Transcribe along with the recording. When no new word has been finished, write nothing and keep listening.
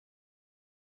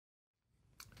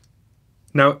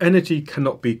Now, energy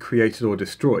cannot be created or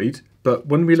destroyed, but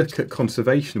when we look at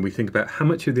conservation, we think about how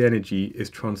much of the energy is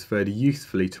transferred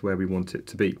usefully to where we want it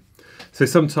to be. So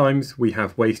sometimes we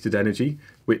have wasted energy,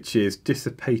 which is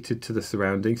dissipated to the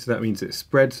surroundings. So that means it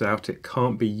spreads out, it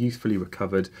can't be usefully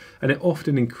recovered, and it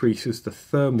often increases the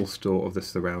thermal store of the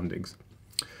surroundings.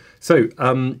 So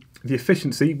the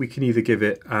efficiency, we can either give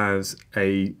it as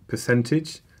a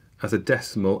percentage, as a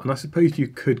decimal, and I suppose you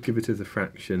could give it as a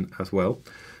fraction as well.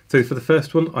 So for the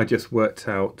first one, I just worked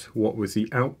out what was the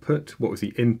output, what was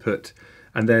the input,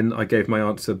 and then I gave my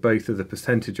answer both as a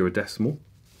percentage or a decimal.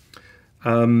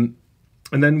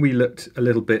 And then we looked a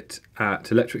little bit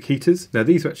at electric heaters. Now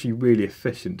these are actually really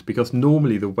efficient because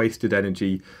normally the wasted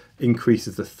energy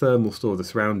increases the thermal store of the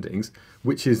surroundings,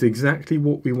 which is exactly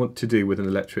what we want to do with an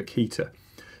electric heater.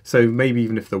 So maybe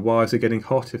even if the wires are getting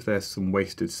hot, if there's some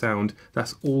wasted sound,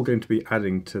 that's all going to be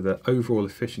adding to the overall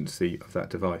efficiency of that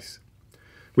device.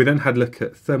 We then had a look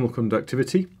at thermal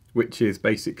conductivity, which is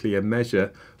basically a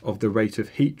measure of the rate of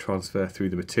heat transfer through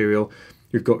the material.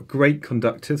 You've got great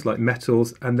conductors like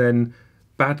metals, and then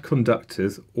bad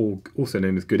conductors, or also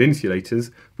known as good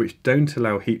insulators, which don't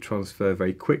allow heat transfer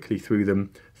very quickly through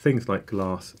them, things like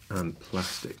glass and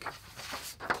plastic.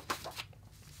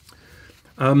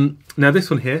 Now this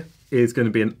one here is going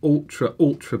to be an ultra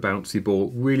bouncy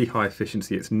ball, really high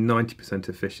efficiency. It's 90%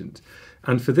 efficient.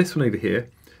 And for this one over here,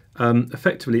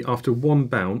 effectively after one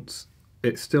bounce,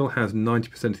 it still has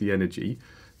 90% of the energy.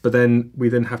 But then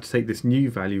we have to take this new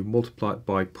value, multiply it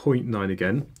by 0.9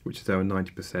 again, which is our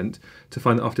 90%, to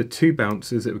find that after 2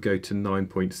 bounces it would go to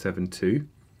 9.72.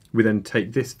 We then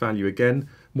take this value again,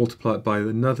 multiply it by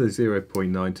another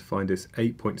 0.9 to find this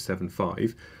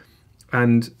 8.75.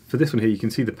 And for this one here, you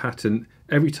can see the pattern.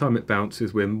 Every time it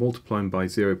bounces, we're multiplying by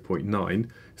 0.9.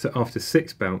 So after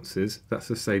 6 bounces, that's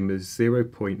the same as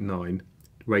 0.9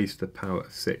 raised to the power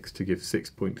of 6 to give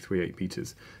 6.38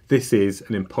 meters. This is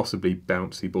an impossibly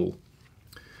bouncy ball.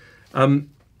 The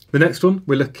next one,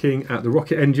 we're looking at the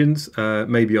rocket engines,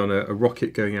 maybe on a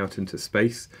rocket going out into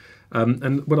space.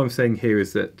 And what I'm saying here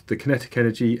is that the kinetic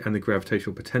energy and the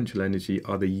gravitational potential energy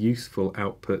are the useful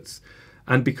outputs.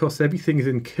 And because everything is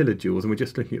in kilojoules and we're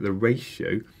just looking at the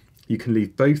ratio, you can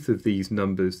leave both of these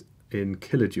numbers in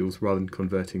kilojoules rather than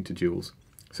converting to joules.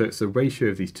 So it's the ratio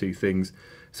of these two things.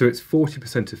 So it's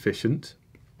 40% efficient.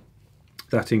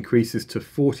 That increases to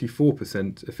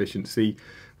 44% efficiency,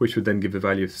 which would then give a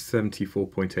value of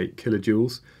 74.8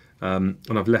 kilojoules.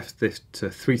 And I've left this to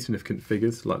 3 significant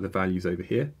figures, like the values over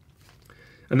here.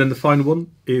 And then the final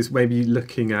one is maybe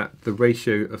looking at the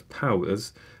ratio of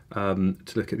powers to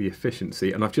look at the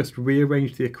efficiency. And I've just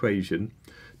rearranged the equation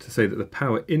to say that the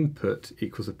power input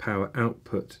equals the power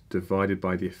output divided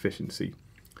by the efficiency.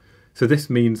 So this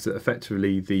means that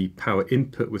effectively the power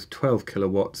input was 12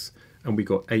 kilowatts and we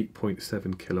got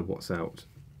 8.7 kilowatts out.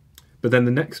 But then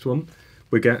the next one,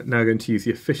 we're now going to use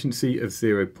the efficiency of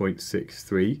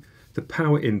 0.63. The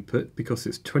power input, because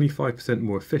it's 25%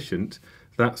 more efficient,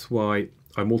 that's why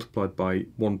I multiplied by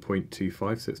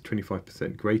 1.25, so it's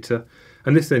 25% greater.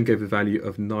 And this then gave a value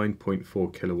of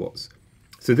 9.4 kilowatts.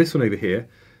 So this one over here,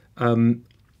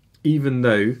 even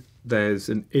though there's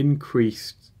an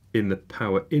increase in the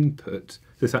power input,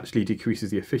 this actually decreases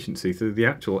the efficiency. So the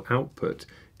actual output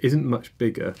isn't much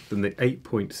bigger than the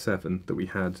 8.7 that we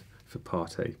had for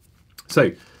part A.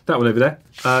 So that one over there,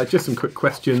 just some quick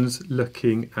questions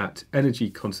looking at energy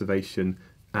conservation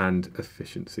and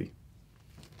efficiency.